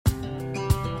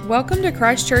Welcome to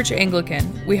Christ Church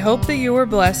Anglican. We hope that you were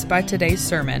blessed by today's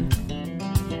sermon.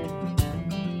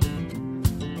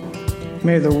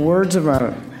 May the words of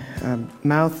my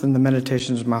mouth and the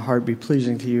meditations of my heart be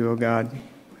pleasing to you, O God.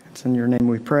 It's in your name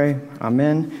we pray.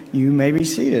 Amen. You may be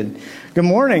seated. Good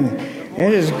morning.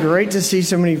 It is great to see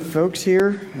so many folks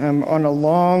here on a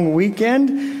long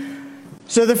weekend.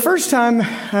 So the first time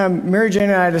Mary Jane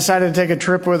and I decided to take a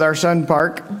trip with our son,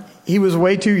 Park, he was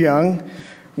way too young.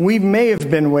 We may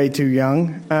have been way too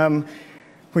young.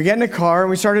 We got in a car and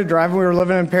we started driving. We were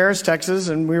living in Paris, Texas,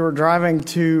 and we were driving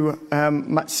to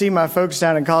see my folks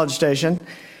down in College Station.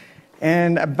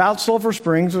 And about Sulphur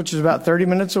Springs, which is about 30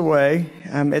 minutes away,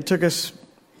 it was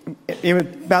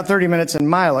about 30 minutes in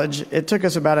mileage. It took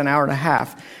us about an hour and a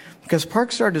half because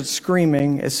Park started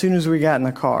screaming as soon as we got in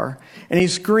the car. And he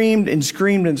screamed and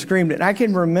screamed and screamed. And I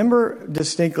can remember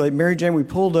distinctly, Mary Jane, we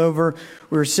pulled over.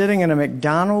 We were sitting in a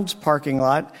McDonald's parking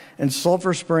lot in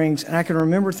Sulphur Springs. And I can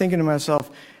remember thinking to myself,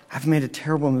 I've made a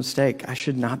terrible mistake. I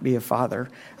should not be a father.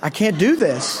 I can't do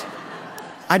this.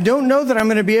 I don't know that I'm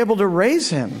going to be able to raise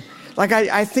him. Like,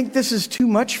 I think this is too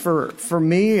much for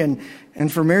me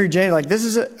and for Mary Jane. Like, this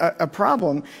is a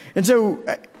problem. And so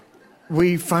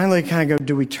we finally kind of go,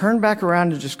 do we turn back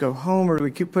around and just go home, or do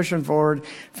we keep pushing forward?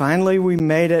 Finally, we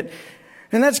made it.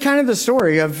 And that's kind of the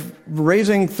story of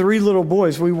raising three little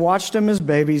boys. We watched them as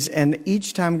babies, and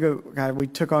each time God, we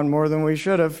took on more than we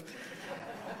should have.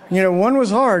 You know, one was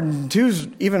hard, two's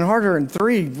even harder, and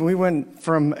three, we went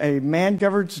from a man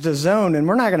covered to zone, and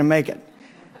we're not going to make it.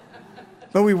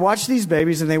 But we watched these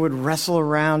babies, and they would wrestle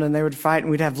around, and they would fight,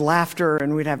 and we'd have laughter,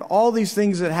 and we'd have all these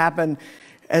things that happen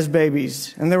as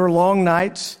babies. And there were long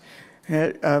nights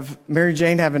of Mary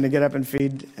Jane having to get up and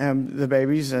feed the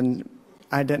babies, and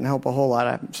I didn't help a whole lot,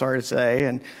 I'm sorry to say.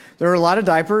 And there were a lot of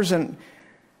diapers, and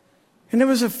it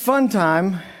was a fun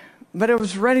time, but I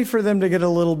was ready for them to get a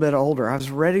little bit older. I was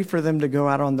ready for them to go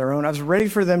out on their own. I was ready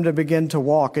for them to begin to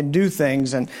walk and do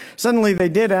things, and suddenly they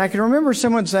did. And I can remember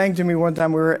someone saying to me one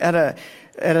time, we were at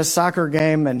a soccer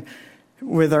game and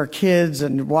with our kids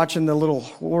and watching the little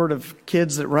horde of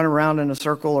kids that run around in a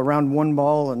circle around one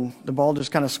ball, and the ball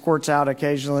just kind of squirts out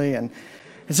occasionally. And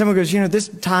someone goes, you know, this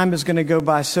time is going to go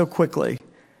by so quickly.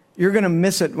 You're going to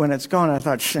miss it when it's gone. I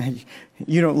thought,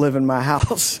 you don't live in my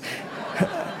house.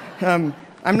 I'm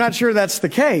not sure that's the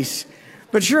case,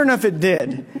 but sure enough, it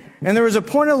did. And there was a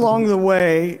point along the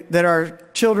way that our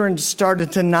children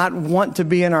started to not want to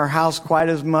be in our house quite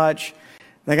as much.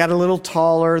 They got a little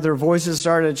taller. Their voices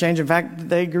started to change. In fact,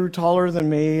 they grew taller than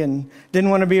me and didn't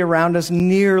want to be around us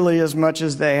nearly as much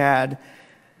as they had.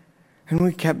 And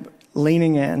we kept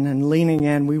leaning in and leaning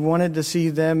in. We wanted to see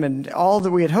them, and all that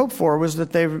we had hoped for was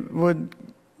that they would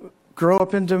grow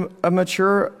up into a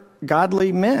mature,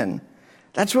 godly men.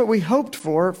 That's what we hoped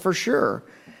for sure.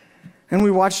 And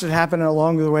we watched it happen, and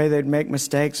along the way they'd make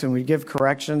mistakes and we'd give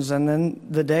corrections, and then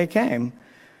the day came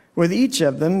with each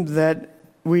of them that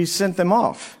we sent them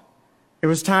off. It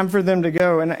was time for them to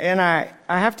go. And I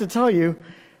have to tell you,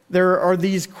 there are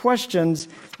these questions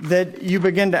that you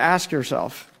begin to ask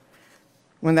yourself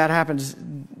when that happens.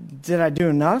 Did I do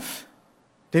enough?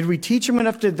 Did we teach them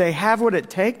enough? Did they have what it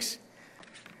takes?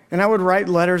 And I would write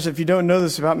letters. If you don't know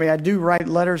this about me, I do write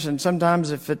letters. And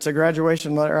sometimes if it's a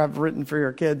graduation letter I've written for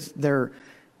your kids, they're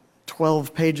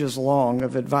 12 pages long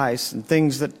of advice and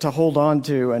things to hold on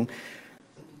to. And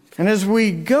as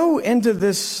we go into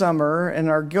this summer and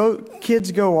our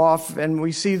kids go off and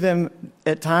we see them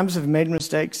at times have made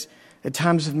mistakes, at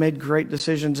times have made great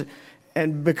decisions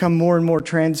and become more and more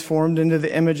transformed into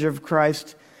the image of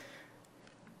Christ,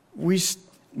 we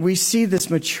see this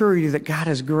maturity that God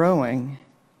is growing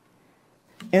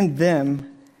in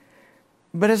them.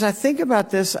 But as I think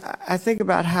about this, I think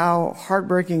about how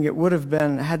heartbreaking it would have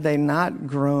been had they not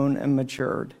grown and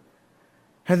matured.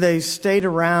 Had they stayed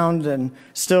around and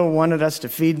still wanted us to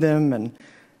feed them and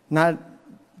not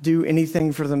do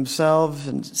anything for themselves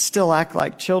and still act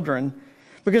like children.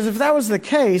 Because if that was the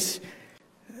case,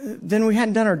 then we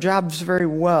hadn't done our jobs very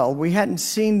well. We hadn't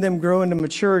seen them grow into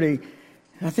maturity.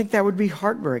 And I think that would be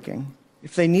heartbreaking.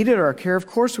 If they needed our care, of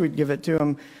course we'd give it to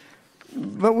them.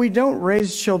 But we don't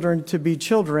raise children to be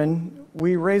children.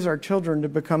 We raise our children to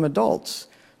become adults,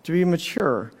 to be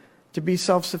mature, to be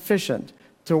self-sufficient,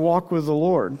 to walk with the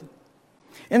Lord.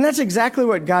 And that's exactly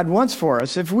what God wants for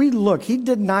us. If we look, He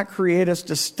did not create us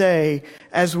to stay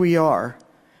as we are.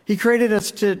 He created us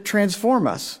to transform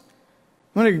us.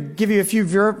 I'm going to give you a few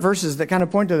verses that kind of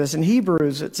point to this. In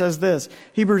Hebrews, it says this,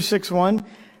 Hebrews 6:1,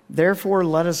 therefore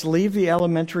let us leave the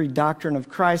elementary doctrine of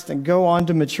Christ and go on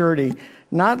to maturity,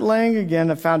 not laying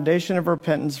again a foundation of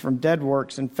repentance from dead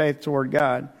works and faith toward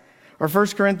God. Or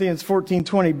 1 Corinthians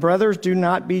 14:20, brothers, do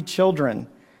not be children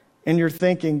in your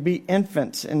thinking, be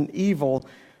infants in evil,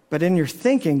 but in your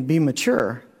thinking be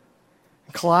mature.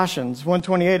 Colossians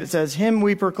 1:28, it says, him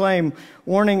we proclaim,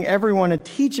 warning everyone and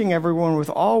teaching everyone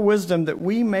with all wisdom that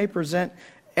we may present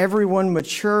everyone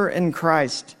mature in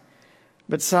Christ.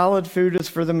 But solid food is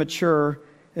for the mature.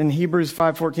 In Hebrews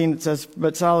 5:14, it says,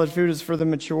 but solid food is for the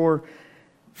mature,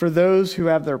 for those who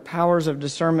have their powers of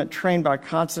discernment trained by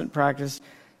constant practice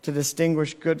to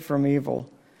distinguish good from evil.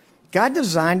 God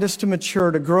designed us to mature,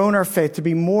 to grow in our faith, to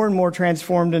be more and more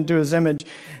transformed into his image.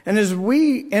 And as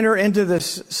we enter into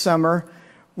this summer,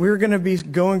 we're going to be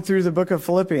going through the book of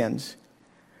Philippians.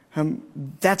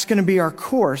 That's going to be our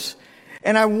course.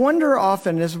 And I wonder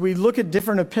often, as we look at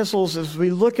different epistles, as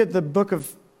we look at the book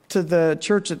to the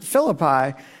church at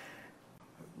Philippi,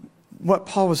 what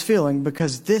Paul was feeling,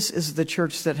 because this is the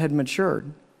church that had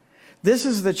matured. This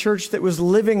is the church that was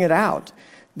living it out,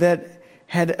 that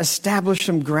had established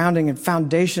some grounding and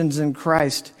foundations in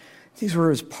Christ. These were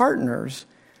his partners.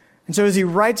 And so as he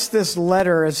writes this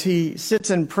letter, as he sits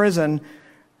in prison,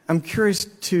 I'm curious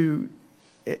to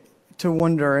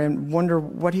wonder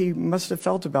what he must have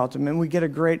felt about them. And we get a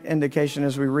great indication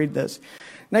as we read this.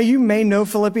 Now, you may know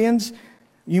Philippians.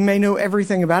 You may know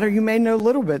everything about it. You may know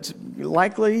little bits.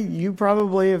 Likely, you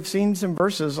probably have seen some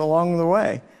verses along the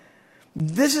way.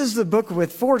 This is the book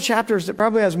with 4 chapters that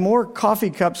probably has more coffee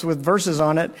cups with verses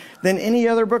on it than any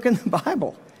other book in the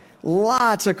Bible.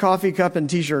 Lots of coffee cup and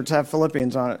t-shirts have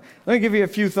Philippians on it. Let me give you a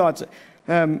few thoughts.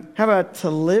 How about to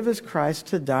live as Christ,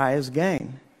 to die as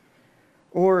gain?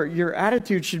 Or your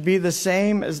attitude should be the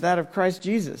same as that of Christ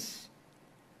Jesus.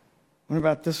 What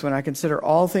about this one? I consider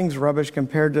all things rubbish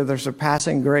compared to the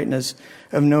surpassing greatness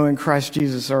of knowing Christ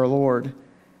Jesus our Lord.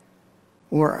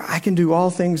 Or I can do all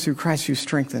things through Christ who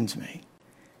strengthens me.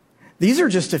 These are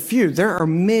just a few. There are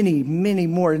many, many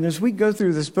more. And as we go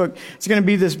through this book, it's going to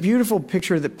be this beautiful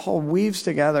picture that Paul weaves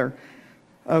together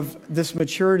of this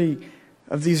maturity,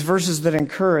 of these verses that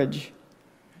encourage.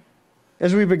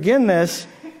 As we begin this,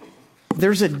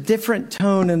 there's a different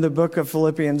tone in the book of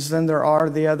Philippians than there are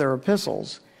the other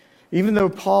epistles. Even though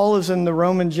Paul is in the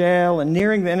Roman jail and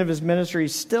nearing the end of his ministry,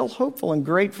 he's still hopeful and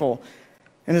grateful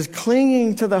and is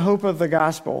clinging to the hope of the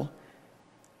gospel.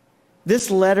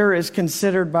 This letter is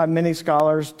considered by many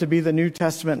scholars to be the New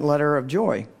Testament letter of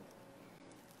joy.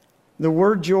 The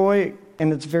word joy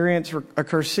and its variants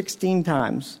occur 16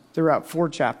 times throughout 4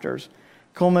 chapters,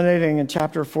 culminating in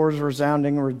chapter 4's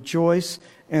resounding, rejoice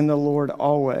in the Lord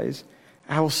always.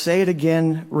 I will say it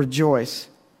again, rejoice.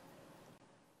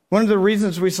 One of the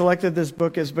reasons we selected this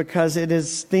book is because it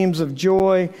is themes of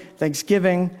joy,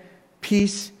 thanksgiving,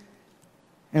 peace,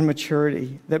 and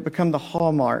maturity that become the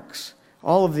hallmarks.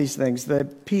 All of these things, the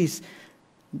peace,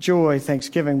 joy,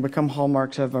 thanksgiving, become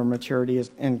hallmarks of our maturity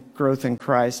and growth in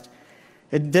Christ.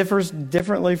 It differs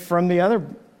differently from the other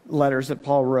letters that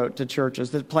Paul wrote to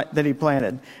churches that he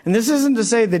planted. And this isn't to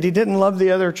say that he didn't love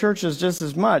the other churches just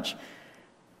as much,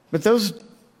 but those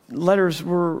letters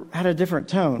had a different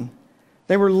tone.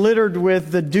 They were littered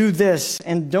with the do this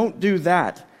and don't do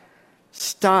that.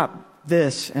 Stop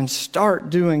this and start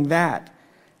doing that.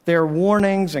 They're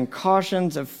warnings and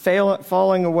cautions of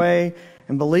falling away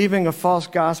and believing a false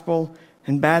gospel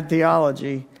and bad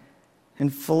theology. In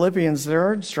Philippians, there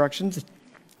are instructions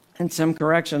and some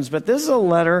corrections, but this is a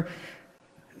letter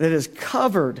that is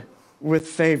covered with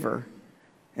favor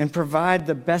and provide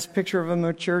the best picture of a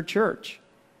mature church.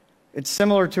 It's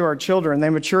similar to our children. They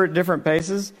mature at different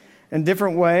paces in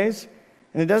different ways.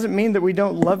 And it doesn't mean that we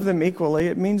don't love them equally.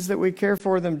 It means that we care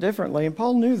for them differently. And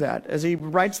Paul knew that. As he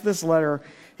writes this letter,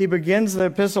 he begins the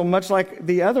epistle much like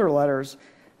the other letters.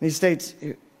 And he states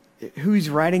who he's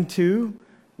writing to,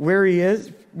 where he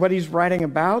is, what he's writing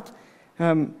about.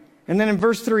 And then in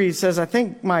verse 3, he says, I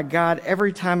thank my God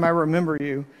every time I remember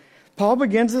you. Paul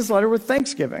begins this letter with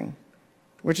thanksgiving,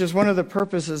 which is one of the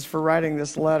purposes for writing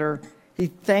this letter. He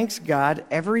thanks God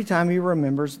every time he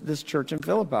remembers this church in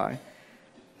Philippi.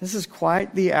 This is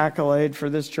quite the accolade for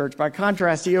this church. By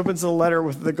contrast, he opens the letter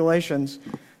with the Galatians.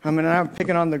 I mean, I'm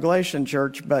picking on the Galatian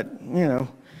church, but, it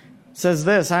says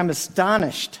this, I'm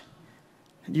astonished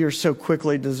you're so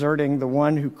quickly deserting the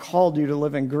one who called you to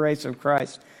live in grace of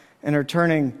Christ and are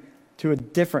turning to a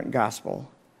different gospel.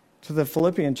 To the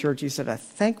Philippian church, he said, I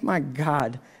thank my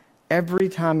God every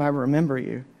time I remember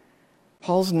you.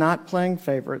 Paul's not playing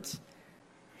favorites.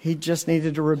 He just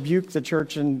needed to rebuke the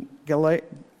church in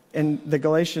the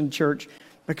Galatian church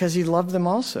because he loved them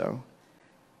also.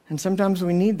 And sometimes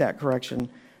we need that correction.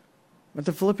 But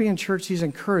the Philippian church, he's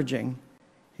encouraging.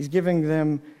 He's giving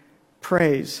them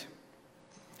praise.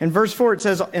 In verse 4, it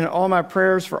says, in all my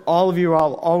prayers for all of you,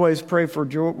 I'll always pray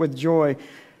with joy.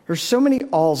 There's so many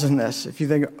alls in this. If you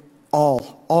think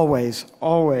all, always,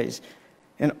 always.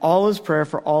 In all his prayer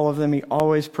for all of them, he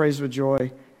always prays with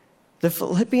joy. The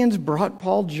Philippians brought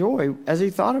Paul joy as he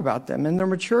thought about them and their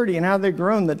maturity and how they'd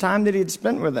grown, the time that he had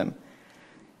spent with them.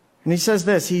 And he says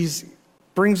this, he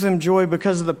brings them joy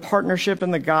because of the partnership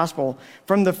in the gospel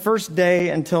from the first day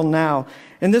until now.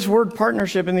 And this word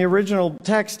partnership in the original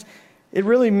text, it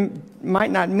really might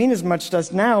not mean as much to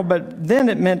us now, but then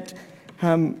it meant,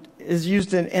 is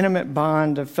used an intimate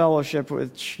bond of fellowship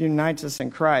which unites us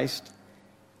in Christ.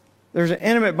 There's an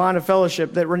intimate bond of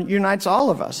fellowship that unites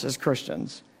all of us as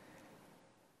Christians.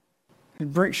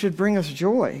 It should bring us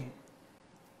joy.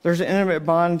 There's an intimate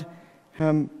bond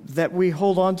that we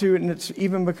hold on to, and it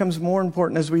even becomes more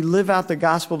important as we live out the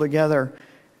gospel together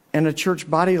in a church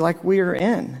body like we are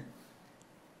in.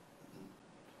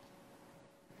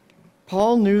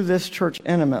 Paul knew this church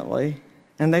intimately,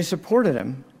 and they supported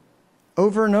him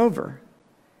over and over.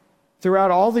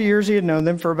 Throughout all the years he had known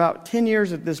them, for about 10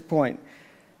 years at this point,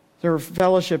 they were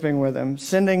fellowshipping with him,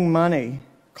 sending money,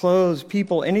 clothes,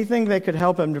 people, anything they could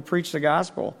help him to preach the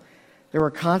gospel. They were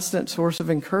a constant source of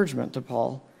encouragement to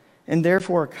Paul, and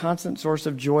therefore a constant source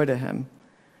of joy to him.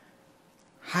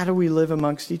 How do we live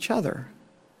amongst each other?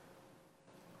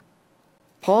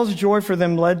 Paul's joy for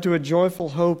them led to a joyful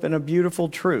hope and a beautiful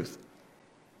truth.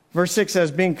 Verse 6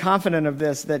 says, being confident of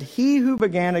this, that he who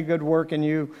began a good work in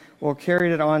you will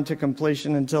carry it on to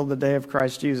completion until the day of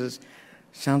Christ Jesus.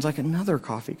 Sounds like another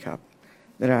coffee cup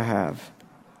that I have.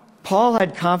 Paul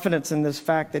had confidence in this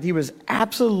fact that he was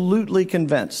absolutely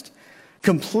convinced,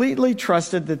 completely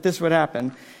trusted that this would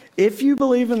happen. If you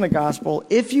believe in the gospel,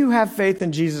 if you have faith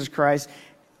in Jesus Christ,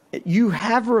 you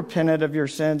have repented of your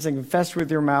sins and confessed with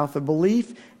your mouth the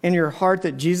belief in your heart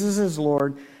that Jesus is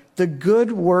Lord, the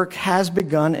good work has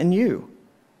begun in you.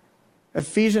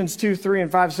 Ephesians 2, 3,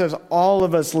 and 5 says, all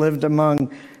of us lived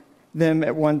among them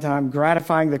at one time,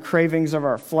 gratifying the cravings of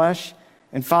our flesh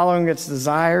and following its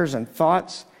desires and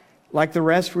thoughts. Like the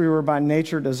rest, we were by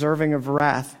nature deserving of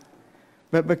wrath.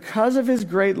 But because of his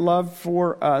great love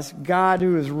for us, God,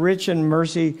 who is rich in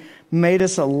mercy, made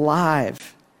us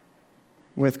alive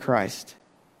with Christ.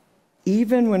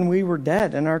 Even when we were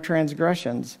dead in our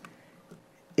transgressions,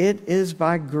 it is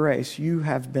by grace you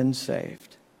have been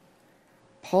saved.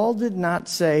 Paul did not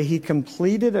say he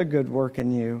completed a good work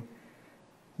in you,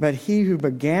 but he who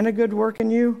began a good work in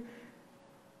you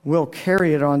will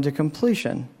carry it on to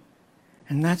completion.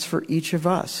 And that's for each of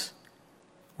us.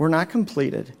 We're not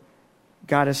completed.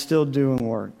 God is still doing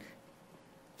work.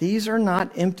 These are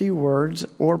not empty words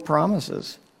or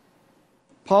promises.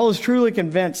 Paul is truly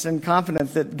convinced and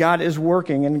confident that God is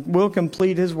working and will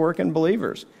complete his work in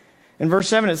believers. In verse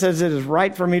 7, it says, it is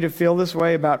right for me to feel this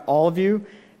way about all of you,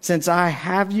 since I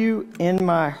have you in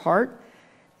my heart.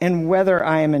 And whether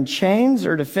I am in chains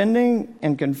or defending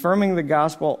and confirming the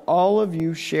gospel, all of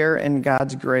you share in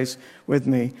God's grace with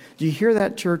me. Do you hear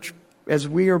that, church? As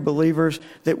we are believers,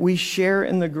 that we share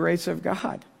in the grace of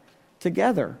God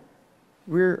together.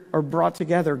 We are brought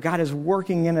together. God is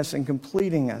working in us and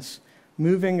completing us,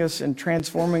 moving us and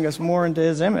transforming us more into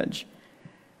his image.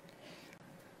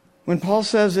 When Paul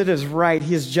says it is right,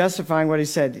 he is justifying what he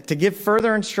said. To give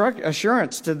further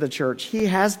assurance to the church, he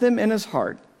has them in his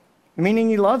heart, meaning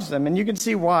he loves them. And you can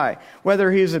see why.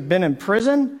 Whether he's been in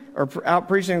prison or out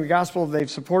preaching the gospel, they've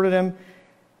supported him.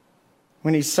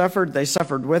 When he suffered, they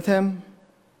suffered with him.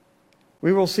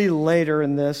 We will see later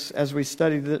in this, as we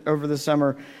studied it over the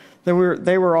summer, that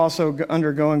they were also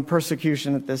undergoing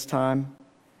persecution at this time.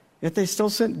 Yet they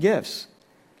still sent gifts.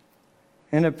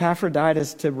 And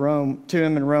Epaphroditus to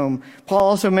him in Rome. Paul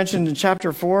also mentioned in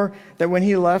chapter 4 that when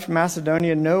he left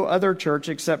Macedonia, no other church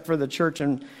except for the church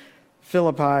in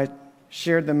Philippi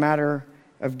shared the matter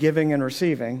of giving and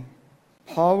receiving.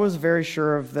 Paul was very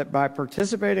sure of that by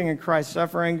participating in Christ's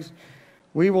sufferings,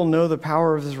 we will know the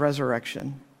power of his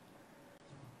resurrection.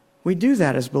 We do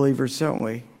that as believers, don't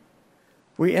we?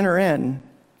 We enter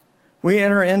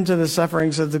into the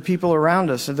sufferings of the people around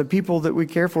us, of the people that we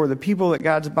care for, the people that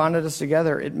God's bonded us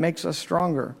together. It makes us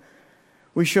stronger.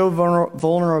 We show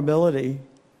vulnerability.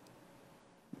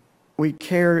 We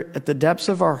care at the depths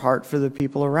of our heart for the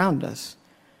people around us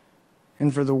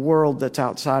and for the world that's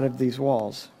outside of these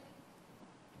walls.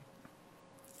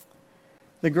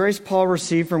 The grace Paul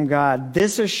received from God,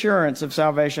 this assurance of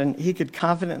salvation, he could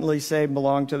confidently say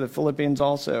belonged to the Philippians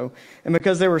also. And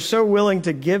because they were so willing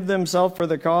to give themselves for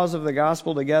the cause of the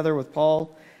gospel together with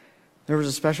Paul, there was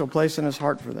a special place in his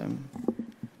heart for them.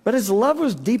 But his love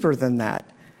was deeper than that.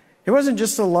 It wasn't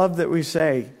just the love that we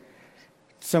say.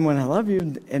 someone, I love you,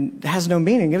 and it has no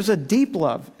meaning. It was a deep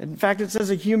love. In fact, it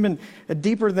says a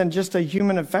deeper than just a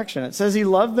human affection. It says he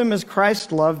loved them as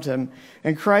Christ loved him,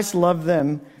 and Christ loved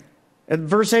them. At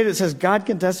verse 8, it says, God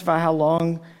can testify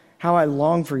how I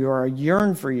long for you, or I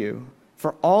yearn for you,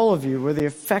 for all of you, with the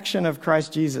affection of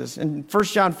Christ Jesus. In 1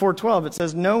 John 4:12, it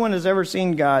says, no one has ever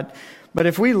seen God, but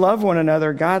if we love one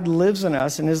another, God lives in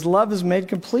us, and his love is made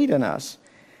complete in us.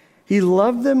 He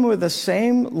loved them with the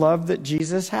same love that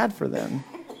Jesus had for them.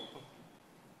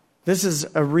 This is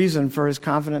a reason for his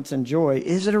confidence and joy.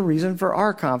 Is it a reason for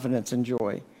our confidence and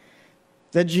joy?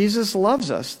 That Jesus loves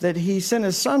us, that he sent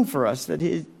his son for us, that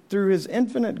he, through his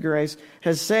infinite grace,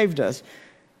 has saved us.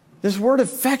 This word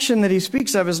affection that he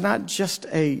speaks of is not just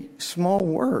a small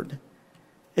word.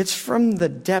 It's from the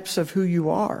depths of who you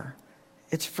are.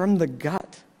 It's from the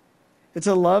gut. It's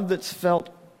a love that's felt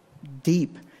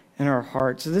deep in our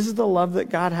hearts. This is the love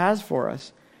that God has for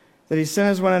us, that he sent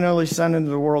his one and only Son into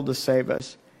the world to save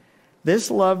us.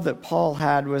 This love that Paul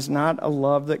had was not a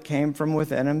love that came from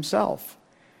within himself.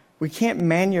 We can't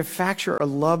manufacture a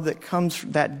love that comes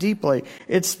that deeply.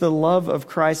 It's the love of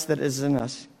Christ that is in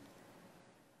us.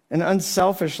 An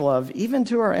unselfish love, even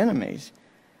to our enemies.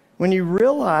 When we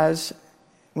realize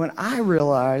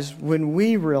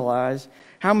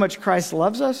how much Christ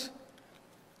loves us,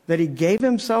 that he gave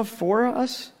himself for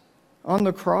us on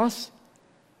the cross,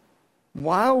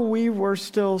 while we were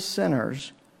still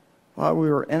sinners, while we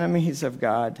were enemies of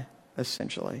God,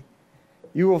 essentially.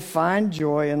 You will find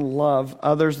joy and love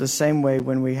others the same way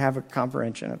when we have a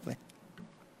comprehension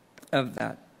of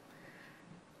that.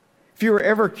 If you were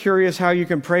ever curious how you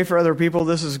can pray for other people,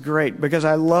 this is great, because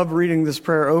I love reading this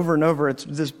prayer over and over. It's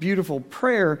this beautiful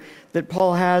prayer that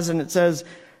Paul has, and it says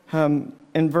in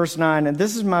verse 9, and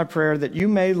this is my prayer, that your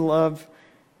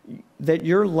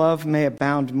love may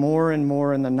abound more and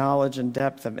more in the knowledge and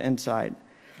depth of insight.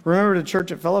 Remember, the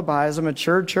church at Philippi is a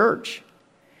mature church,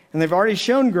 and they've already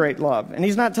shown great love. And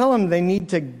he's not telling them they need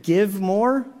to give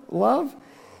more love.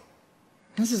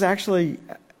 This is actually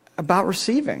about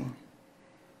receiving.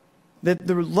 That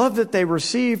the love that they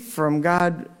receive from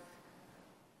God,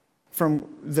 from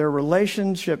their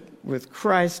relationship with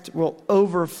Christ, will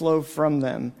overflow from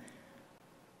them.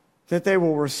 That they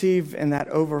will receive, and that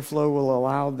overflow will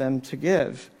allow them to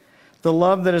give. The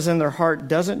love that is in their heart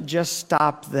doesn't just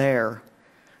stop there.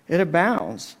 It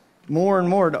abounds more and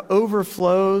more. It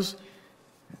overflows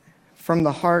from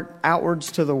the heart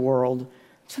outwards to the world.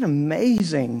 It's an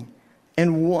amazing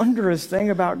and wondrous thing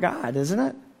about God, isn't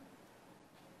it?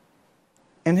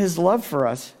 And his love for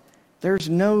us, there's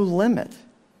no limit.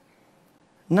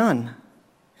 None.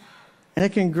 And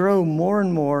it can grow more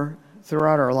and more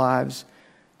throughout our lives,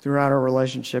 throughout our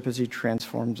relationship as he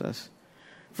transforms us.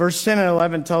 Verse 10 and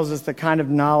 11 tells us the kind of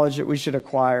knowledge that we should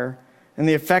acquire and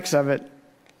the effects of it.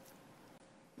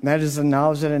 And that is the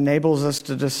knowledge that enables us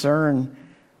to discern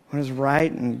what is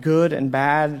right and good and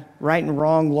bad, right and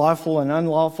wrong, lawful and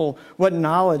unlawful. What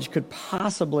knowledge could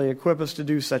possibly equip us to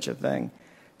do such a thing?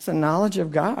 It's the knowledge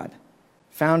of God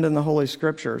found in the Holy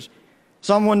Scriptures.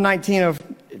 Psalm 119,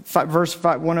 verse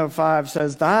 105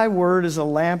 says, thy word is a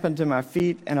lamp unto my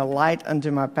feet and a light unto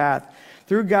my path.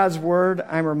 Through God's word,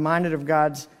 I'm reminded of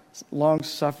God's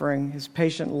long-suffering, his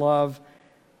patient love.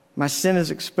 My sin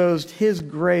is exposed. His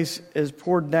grace is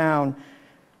poured down.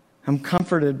 I'm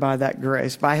comforted by that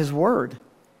grace, by his word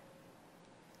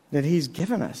that he's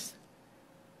given us.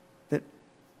 That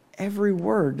every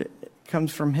word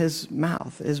comes from his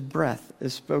mouth. His breath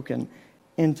is spoken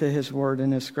into his word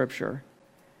in his scripture.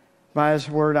 By his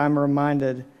word, I'm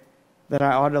reminded that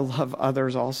I ought to love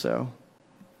others also.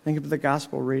 Think of the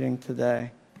gospel reading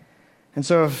today. And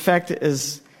so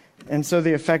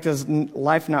the effect is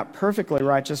life not perfectly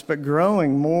righteous, but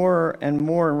growing more and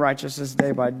more in righteousness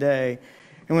day by day.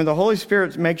 And when the Holy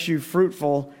Spirit makes you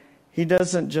fruitful, he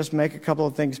doesn't just make a couple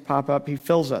of things pop up, he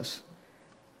fills us.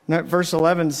 Now, verse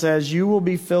 11 says, you will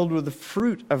be filled with the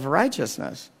fruit of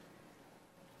righteousness.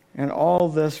 And all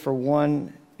this for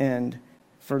one end,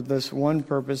 for this one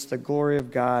purpose, the glory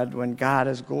of God. When God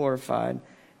is glorified,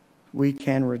 we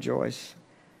can rejoice.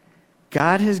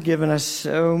 God has given us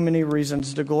so many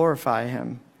reasons to glorify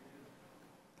him.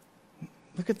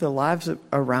 Look at the lives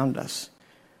around us.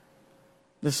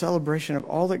 The celebration of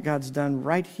all that God's done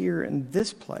right here in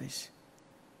this place.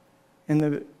 And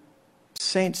the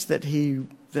saints that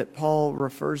Paul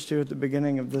refers to at the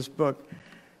beginning of this book,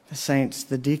 the saints,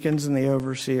 the deacons and the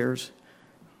overseers,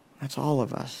 that's all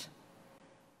of us.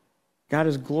 God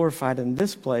is glorified in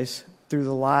this place through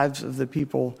the lives of the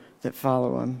people that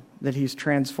follow him, that he's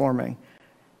transforming.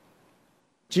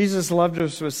 Jesus loved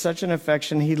us with such an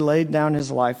affection, he laid down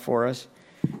his life for us,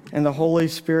 and the Holy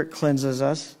Spirit cleanses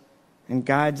us and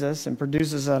guides us and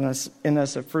produces in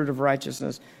us a fruit of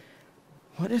righteousness,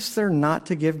 what is there not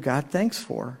to give God thanks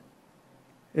for?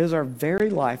 It is our very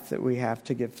life that we have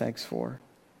to give thanks for.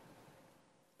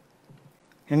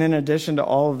 And in addition to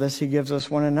all of this, he gives us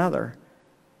one another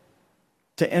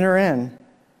to enter in,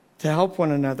 to help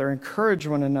one another, encourage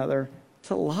one another,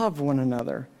 to love one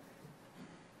another.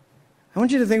 I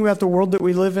want you to think about the world that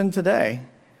we live in today.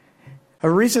 A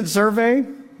recent survey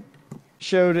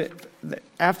showed that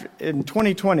in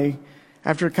 2020,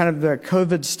 after kind of the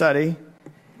COVID study,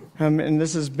 and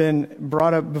this has been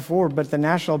brought up before, but the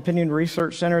National Opinion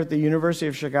Research Center at the University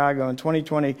of Chicago in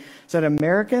 2020 said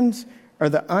Americans are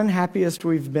the unhappiest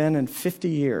we've been in 50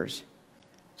 years.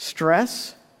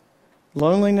 Stress,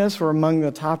 loneliness were among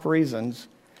the top reasons.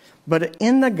 But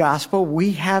in the gospel,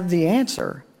 we have the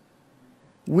answer.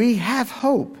 We have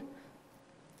hope.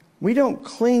 We don't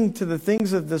cling to the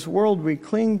things of this world. We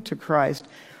cling to Christ.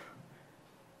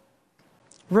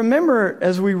 Remember,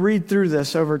 as we read through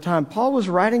this over time, Paul was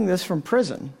writing this from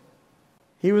prison.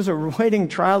 He was awaiting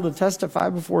trial to testify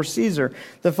before Caesar.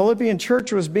 The Philippian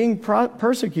church was being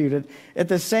persecuted at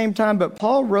the same time, but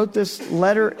Paul wrote this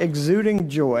letter exuding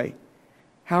joy.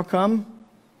 How come?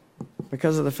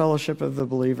 Because of the fellowship of the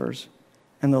believers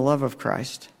and the love of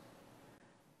Christ.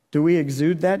 Do we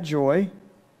exude that joy?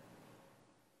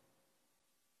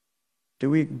 Do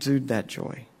we exude that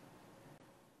joy?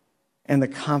 And the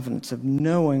confidence of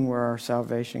knowing where our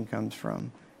salvation comes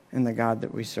from and the God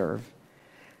that we serve.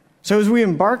 So as we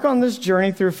embark on this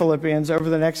journey through Philippians over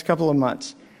the next couple of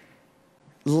months,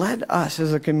 let us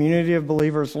as a community of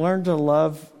believers learn to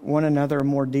love one another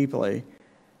more deeply,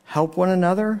 help one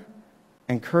another,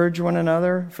 encourage one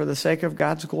another for the sake of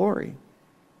God's glory.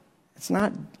 It's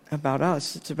not about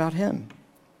us, it's about Him.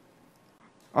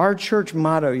 Our church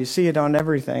motto, you see it on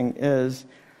everything, is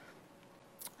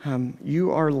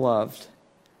you are loved.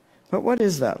 But what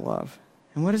is that love?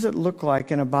 And what does it look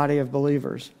like in a body of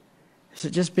believers? Is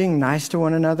it just being nice to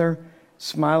one another,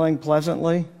 smiling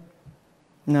pleasantly?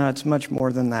 No, it's much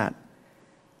more than that.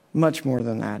 Much more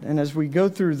than that. And as we go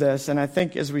through this, and I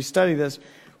think as we study this,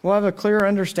 we'll have a clearer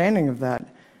understanding of that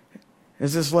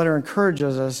as this letter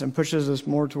encourages us and pushes us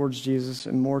more towards Jesus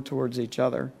and more towards each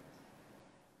other.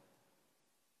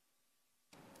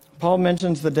 Paul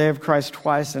mentions the day of Christ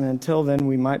twice, and until then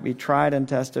we might be tried and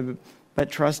tested, but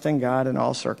trust in God in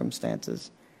all circumstances.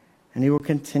 And He will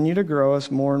continue to grow us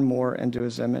more and more into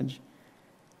His image.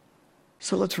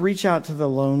 So let's reach out to the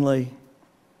lonely,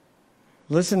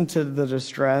 listen to the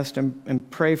distressed, and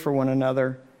pray for one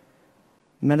another.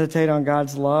 Meditate on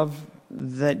God's love,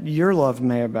 that your love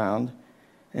may abound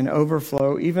and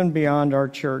overflow even beyond our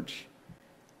church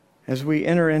as we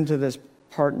enter into this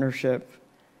partnership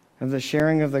of the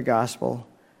sharing of the gospel,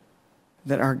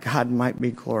 that our God might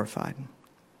be glorified.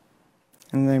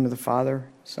 In the name of the Father,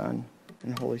 Son,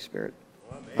 and Holy Spirit.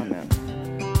 Amen.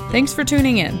 Thanks for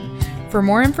tuning in. For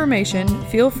more information,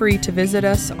 feel free to visit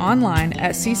us online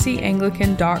at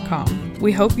ccanglican.com.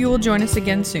 We hope you will join us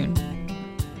again soon.